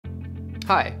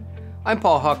Hi, I'm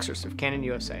Paul Hawxhurst of Canon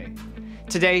USA.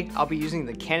 Today, I'll be using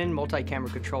the Canon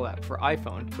Multi-Camera Control app for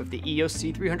iPhone with the EOS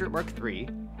C300 Mark III,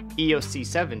 EOS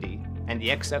C70, and the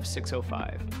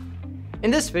XF605. In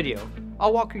this video,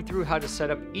 I'll walk you through how to set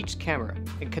up each camera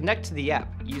and connect to the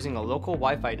app using a local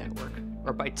Wi-Fi network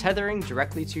or by tethering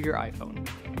directly to your iPhone.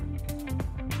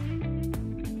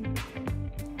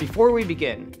 Before we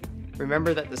begin,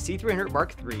 remember that the C300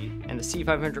 Mark III and the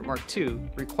C500 Mark II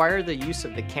require the use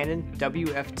of the Canon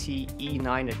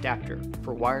WFT-E9 adapter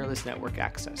for wireless network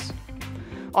access.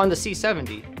 On the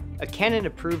C70, a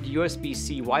Canon-approved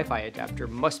USB-C Wi-Fi adapter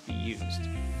must be used.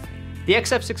 The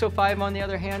XF605, on the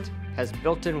other hand, has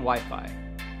built-in Wi-Fi,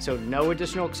 so no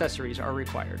additional accessories are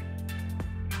required.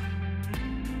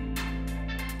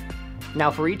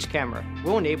 Now for each camera,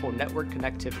 we'll enable network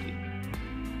connectivity.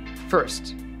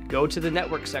 First, go to the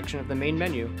network section of the main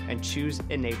menu and choose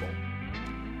Enable.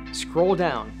 Scroll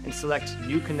down and select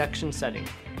New Connection Setting.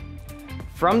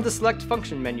 From the Select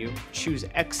Function menu, choose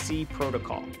XC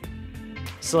Protocol.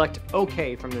 Select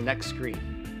OK from the next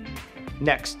screen.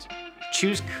 Next,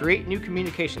 choose Create New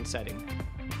Communication Setting.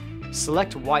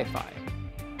 Select Wi-Fi.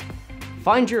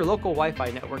 Find your local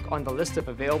Wi-Fi network on the list of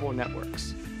available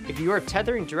networks. If you are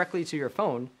tethering directly to your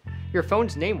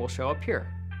phone's name will show up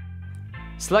here.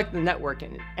 Select the network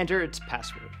and enter its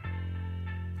password.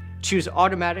 Choose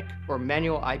Automatic or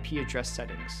Manual IP address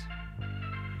settings.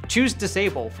 Choose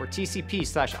Disable for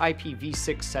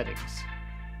TCP/IPv6 settings.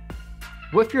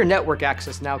 With your network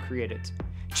access now created,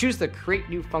 choose the Create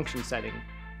New Function setting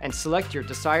and select your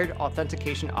desired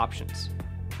authentication options.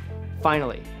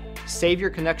 Finally, save your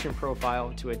connection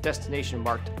profile to a destination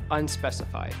marked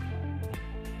Unspecified.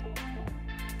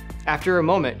 After a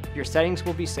moment, your settings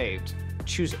will be saved.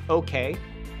 Choose OK,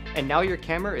 and now your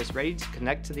camera is ready to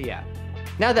connect to the app.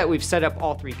 Now that we've set up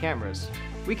all three cameras,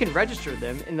 we can register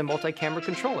them in the Multi-Camera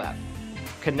Control app.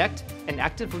 Connect and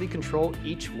actively control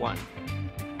each one.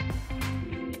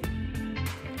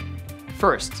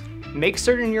 First, make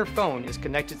certain your phone is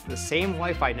connected to the same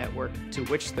Wi-Fi network to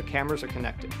which the cameras are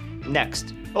connected.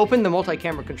 Next, open the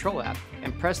Multi-Camera Control app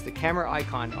and press the camera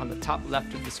icon on the top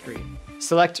left of the screen.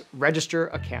 Select Register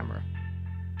a Camera.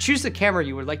 Choose the camera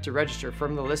you would like to register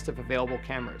from the list of available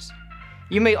cameras.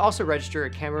 You may also register a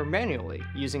camera manually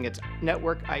using its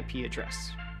network IP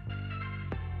address.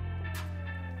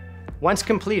 Once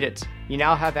completed, you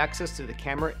now have access to the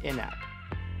camera in-app.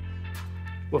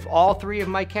 With all three of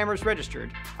my cameras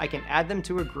registered, I can add them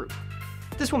to a group.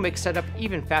 This will make setup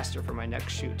even faster for my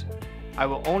next shoot. I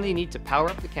will only need to power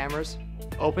up the cameras,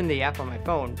 open the app on my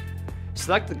phone,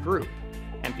 select the group,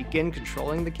 and begin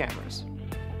controlling the cameras.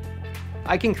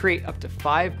 I can create up to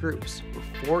 5 groups with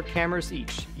 4 cameras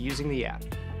each using the app.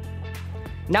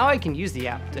 Now I can use the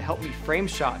app to help me frame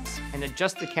shots and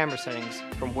adjust the camera settings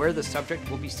from where the subject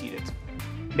will be seated,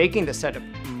 making the setup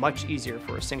much easier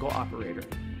for a single operator.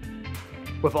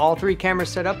 With all 3 cameras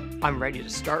set up, I'm ready to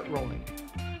start rolling.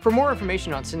 For more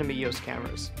information on Cinema EOS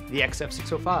cameras, the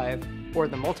XF605, or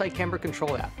the Multi-Camera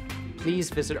Control app, please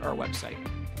visit our website.